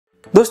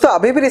दोस्तों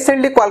अभी भी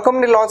रिसेंटली क्वालकॉम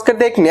ने लॉन्च कर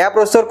दिया एक नया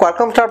प्रोसेसर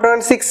क्वालकॉम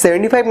स्नैपड्रैगन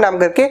 675 नाम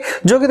करके,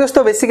 जो कि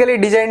दोस्तों बेसिकली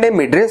डिजाइन्ड है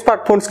मिड रेंज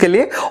स्मार्टफोन्स के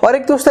लिए। और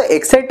एक दोस्तों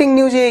एक्साइटिंग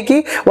न्यूज ये है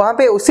कि वहां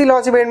पे उसी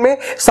लॉन्च इवेंट में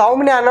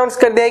Xiaomi ने अनाउंस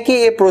कर दिया है कि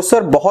ये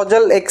प्रोसेसर बहुत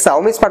जल्द एक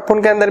Xiaomi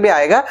स्मार्टफोन के अंदर भी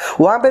आएगा।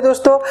 वहां पे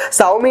दोस्तों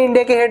Xiaomi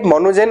इंडिया के हेड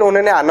मनोजन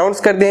उन्होंने अनाउंस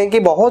कर दिया है कि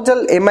बहुत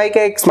जल्द MI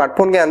के एक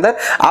स्मार्टफोन के अंदर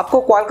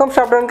आपको क्वालकॉम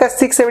स्नैपड्रैगन का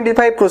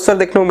 675 प्रोसेसर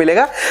देखने को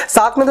मिलेगा।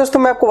 साथ में दोस्तों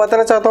मैं आपको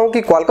बताना चाहता हूं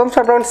कि क्वालकॉम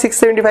स्नैपड्रैगन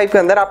 675 के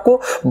अंदर आपको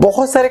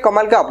बहुत सारे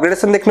कमाल के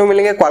अपग्रेडेशन देखने को मिलेंगे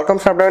क्वालकॉम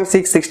स्नैपड्रैगन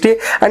 660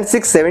 एंड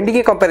 670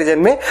 के कंपैरिजन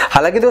में।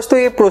 हालांकि दोस्तों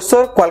ये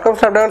प्रोसेसर क्वालकॉम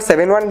स्नैपड्रैगन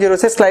 710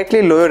 से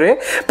स्लाइटली लोअर है,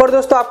 पर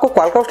दोस्तों आपको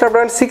क्वालकॉम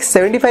स्नैपड्रैगन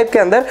 675 के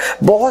अंदर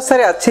बहुत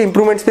सारे अच्छे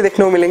इंप्रूवमेंट्स भी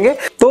देखने को मिलेंगे।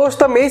 तो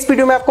दोस्तों मैं इस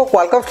वीडियो में आपको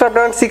क्वालकॉम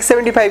स्नैपड्रैगन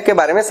 675 के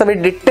बारे में सभी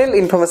डिटेल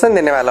इंफॉर्मेशन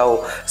देने वाला हूं।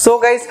 So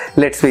guys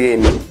let's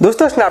begin.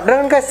 दोस्तों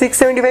स्नैपड्रैगन का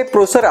 675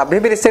 प्रोसेसर अभी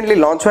भी रिसेंटली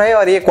लॉन्च हुआ है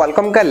और ये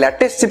क्वालकॉम का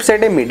लेटेस्ट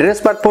चिपसेट है मिड रेंज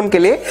स्मार्टफोन के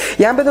लिए।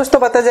 यहाँ पे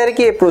दोस्तों बताया जा रहा है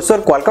कि ये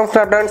प्रोसेसर क्वालकॉम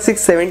स्नैपड्रैगन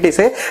 670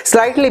 से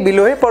स्लाइटली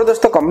बिलो है, पर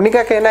दोस्तों कंपनी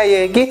का कहना यह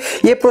है कि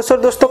ये प्रोसेसर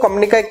दोस्तों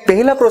कंपनी का एक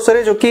पहला प्रोसेसर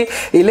है जो कि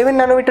 11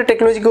 नैनोमीटर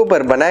टेक्नोलॉजी के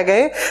ऊपर बनाया गया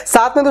है।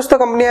 साथ में दोस्तों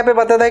कंपनी यहाँ पे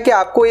बताता है कि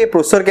आपको ये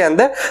प्रोसेसर के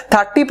अंदर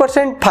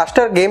 30%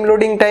 faster game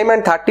loading time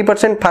and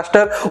 30%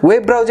 faster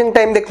web browsing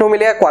time देखने को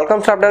मिलेगा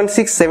क्वालकॉम स्नैपड्रैगन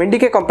 670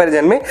 के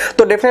कंपैरिजन में।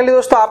 तो डेफिनेटली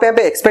दोस्तों आप यहाँ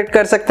पे एक्सपेक्ट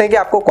कर सकते हैं कि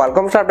आपको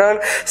क्वालकॉम स्नैपड्रैगन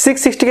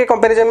 660 के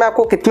कंपैरिजन में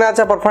आपको कितना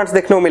अच्छा परफॉर्मेंस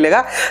देखने को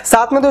मिलेगा।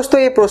 साथ में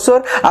दोस्तों ये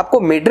प्रोसेसर आपको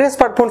मिड रेंज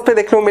स्मार्टफोन्स पे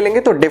देखने को मिलेंगे।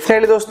 तो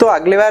डेफिनेटली दोस्तों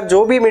अगली बार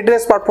जो भी मिड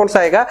रेंज स्मार्टफोन्स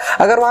आएगा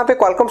अगर वहां पे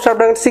क्वालकॉम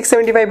स्नैपड्रैगन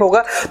 675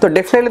 होगा तो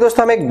डेफिनेटली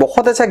दोस्तों हमें एक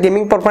बहुत अच्छा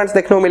गेमिंग परफॉर्मेंस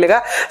देखने को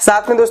मिलेगा।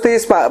 साथ में दोस्तों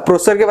इस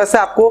प्रोसेसर के वजह से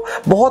आपको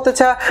बहुत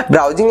अच्छा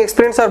ब्राउजिंग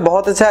एक्सपीरियंस और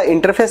बहुत अच्छा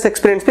इंटरफेस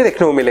एक्सपीरियंस भी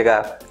देखने को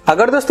मिलेगा।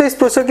 अगर दोस्तों इस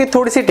प्रोसेसर की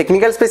थोड़ी सी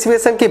टेक्निकल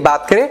स्पेसिफिकेशन की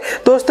बात करें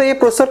तो दोस्तों ये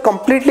प्रोसेसर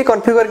कंप्लीटली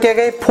कॉन्फ़िगर किया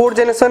गया है 4th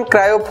जनरेशन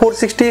क्रायो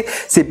 460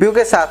 सीपीयू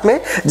के साथ में,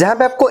 जहां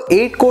पे आपको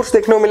 8 कोर्स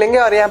देखने को मिलेंगे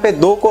और यहां पे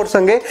 2 कोर्स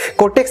होंगे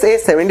कोर्टेक्स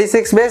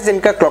A76 बेस्ड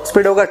जिनका क्लॉक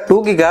स्पीड होगा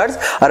 2 गीगाहर्ट्ज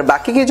और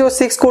बाकी के जो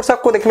 6 कोर्स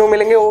आपको देखने को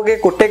मिलेंगे वो होंगे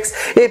कोर्टेक्स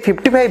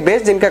A55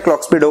 बेस्ड जिनका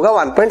क्लॉक स्पीड होगा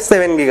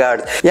 1.7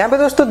 गीगाहर्ट्ज। यहां पे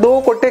दोस्तों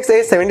 2 कोर्टेक्स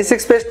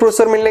A76 बेस्ड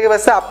प्रोसेसर मिलने की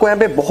वजह से आपको यहां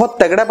पे बहुत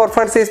तगड़ा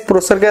परफॉर्मेंस इस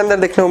प्रोसेसर के अंदर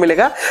देखने को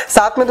मिलेगा।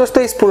 साथ में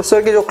दोस्तों इस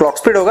प्रोसेसर की जो क्लॉक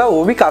स्पीड होगा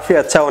वो भी काफी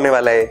अच्छा होने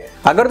वाला है।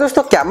 अगर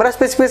दोस्तों कैमरा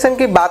स्पेसिफिकेशन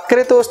की बात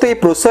करें तो दोस्तों ये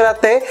प्रोसेसर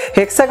आता है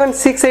हेक्सागन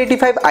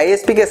 685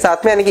 ISP के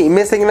साथ में, यानी कि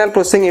इमेज सिग्नल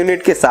प्रोसेसिंग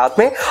यूनिट के साथ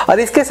में। और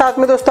इसके साथ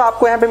में दोस्तों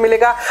आपको यहाँ पे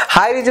मिलेगा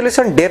high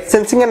resolution depth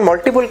sensing and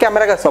multiple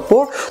camera का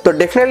सपोर्ट। तो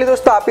डेफिनेटली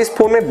दोस्तों आप इस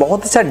फोन में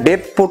बहुत अच्छा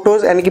डेप्थ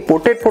फोटोज यानी कि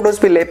पोर्ट्रेट फोटोज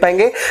भी ले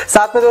पाएंगे।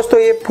 साथ में दोस्तों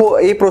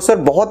ये प्रोसेसर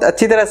बहुत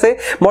अच्छी तरह से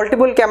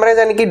मल्टीपल कैमराज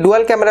यानी कि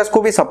डुअल कैमराज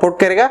को भी सपोर्ट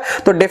करेगा।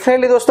 तो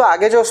डेफिनेटली दोस्तों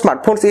आगे जो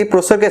स्मार्टफोन्स ये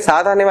प्रोसेसर के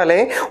साथ आने वाले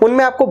हैं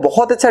उनमें आपको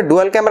बहुत अच्छा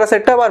डुअल कैमरा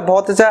सेटअप और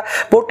बहुत अच्छा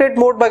पोर्ट्रेट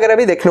मोड वगैरह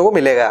भी देखने को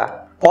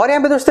मिलेगा। और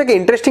यहाँ पे दोस्तों की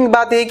इंटरेस्टिंग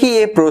बात है कि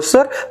ये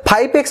प्रोसेसर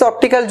 5x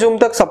ऑप्टिकल जूम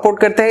तक सपोर्ट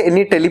करते हैं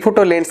इन्हीं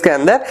टेलीफोटो लेंस के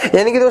अंदर।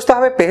 यानी कि दोस्तों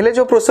हमें पहले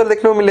जो प्रोसेसर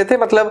देखने को मिले थे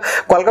मतलब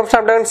क्वालकॉम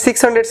स्नैपड्रैगन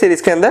 600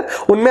 सीरीज के अंदर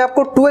उनमें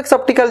आपको 2x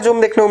ऑप्टिकल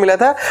जूम देखने को मिला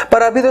था,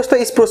 पर अभी दोस्तों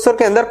इस प्रोसेसर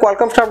के अंदर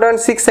क्वालकॉम स्नैपड्रैगन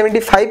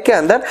 675 के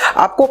अंदर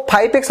आपको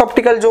 5x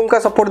ऑप्टिकल जूम का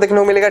सपोर्ट देखने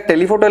को मिलेगा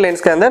टेलीफोटो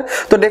लेंस के अंदर।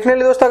 तो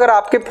डेफिनेटली दोस्तों अगर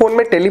आपके फोन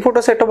में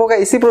टेलीफोटो सेटअप होगा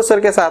इसी प्रोसेसर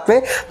के साथ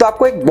में तो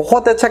आपको एक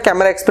बहुत अच्छा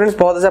कैमरा एक्सपीरियंस,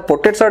 बहुत अच्छा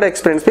पोर्ट्रेट शॉट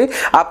एक्सपीरियंस भी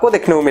आपको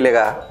देखने को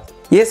मिलेगा।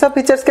 ये सब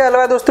फीचर्स के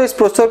अलावा दोस्तों इस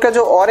प्रोसेसर का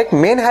जो और एक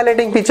मेन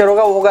हाइलाइटिंग फीचर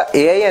होगा वो होगा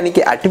AI यानी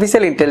कि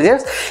आर्टिफिशियल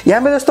इंटेलिजेंस।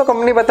 यहाँ पे दोस्तों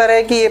कंपनी बता रहा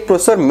है कि ये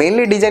प्रोसेसर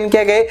मेनली डिजाइन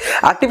किया गया है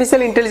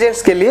आर्टिफिशियल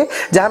इंटेलिजेंस के लिए,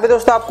 जहाँ पे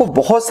दोस्तों आपको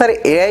बहुत सारे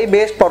AI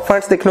बेस्ड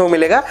परफॉर्मेंस देखने को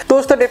मिलेगा। तो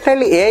दोस्तों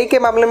डेफिनेटली AI के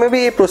मामले में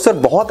भी ये प्रोसेसर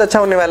बहुत अच्छा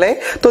होने वाला है।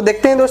 तो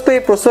देखते हैं दोस्तों ये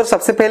प्रोसेसर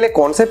सबसे पहले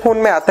कौन से फोन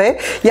में आता है।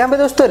 यहाँ पे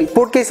दोस्तों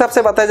रिपोर्ट के हिसाब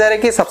से बताया जा रहा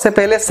है कि सबसे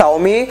पहले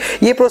Xiaomi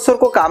ये प्रोसेसर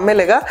को काम में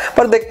लेगा,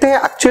 पर देखते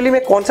हैं एक्चुअली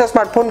में कौन सा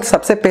स्मार्टफोन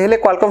सबसे पहले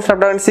क्वालकॉम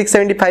स्नैपड्रैगन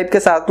 675 के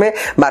साथ में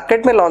मार्केट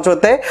में लॉन्च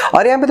होता है।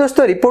 और यहाँ पे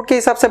दोस्तों रिपोर्ट के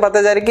हिसाब से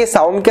बताया जा रहा है कि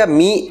Xiaomi का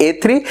Mi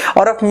A3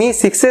 और अब Mi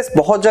 6s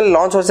बहुत जल्द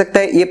लॉन्च हो सकता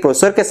है ये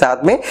प्रोसेसर के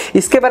साथ में।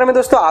 इसके बारे में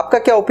दोस्तों आपका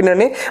क्या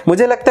ओपिनियन है?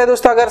 मुझे लगता है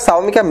दोस्तों अगर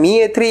Xiaomi का Mi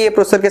A3 ये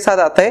प्रोसेसर के साथ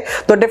आता है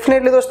तो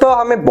डेफिनेटली दोस्तों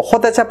हमें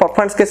बहुत अच्छा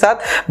परफॉर्मेंस के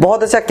साथ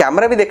बहुत अच्छा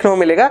कैमरा भी देखने को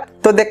मिलेगा।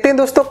 तो देखते हैं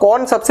दोस्तों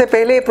कौन सबसे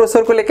पहले ये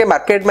प्रोसेसर को लेकर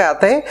मार्केट में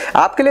आता है।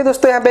 आपके लिए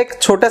दोस्तों यहाँ पे एक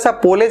छोटा सा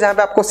पोल है जहां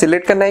पे आपको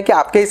सिलेक्ट करना है कि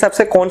आपके हिसाब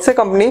से कौन से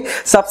कंपनी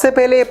सबसे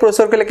पहले ये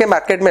प्रोसेसर को लेकर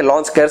मार्केट में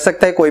लॉन्च कर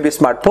सकता है कोई भी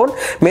स्मार्टफोन।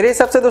 मेरे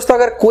हिसाब से दोस्तों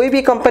अगर कोई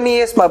भी कंपनी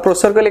ये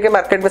प्रोसेसर को लेकर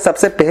मार्केट में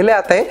सबसे पहले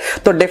आता है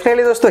तो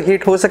डेफिनेटली दोस्तों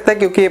हिट हो सकता है,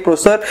 क्योंकि ये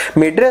प्रोसेसर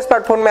मिड रेंज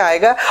स्मार्टफोन में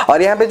आएगा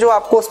और यहाँ पे जो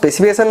आपको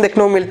स्पेसिफिकेशन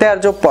देखने को मिलता है और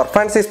जो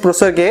परफॉर्मेंस इस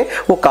प्रोसेसर के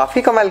वो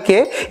काफी कमाल के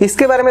है।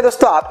 इसके बारे में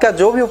दोस्तों आपका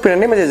जो भी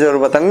ओपिनियन है मुझे जरूर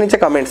बताना नीचे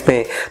कमेंट्स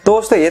में। तो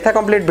दोस्तों ये था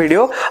कंप्लीट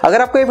वीडियो।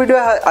 अगर आपको ये वीडियो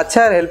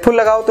अच्छा और हेल्पफुल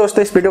लगा हो तो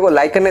दोस्तों इस वीडियो को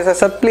लाइक करने से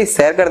साथ प्लीज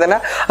शेयर कर देना।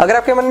 अगर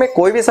आपके मन में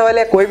कोई भी सवाल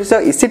या कोई भी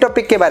सवाल इसी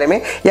टॉपिक के बारे में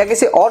या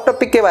किसी और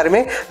टॉपिक के बारे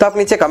में तो आप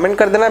नीचे कमेंट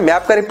कर देना, मैं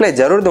आपका रिप्लाई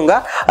जरूर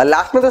दूंगा। और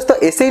लास्ट में दोस्तों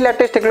ऐसे ही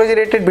लेटेस्ट टेक्नोलॉजी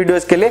रिलेटेड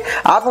वीडियोस के लिए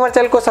आप हमारे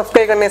चैनल को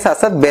सब्सक्राइब करने के साथ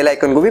साथ बेल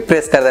आइकन को भी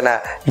प्रेस कर देना।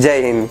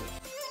 जय हिंद।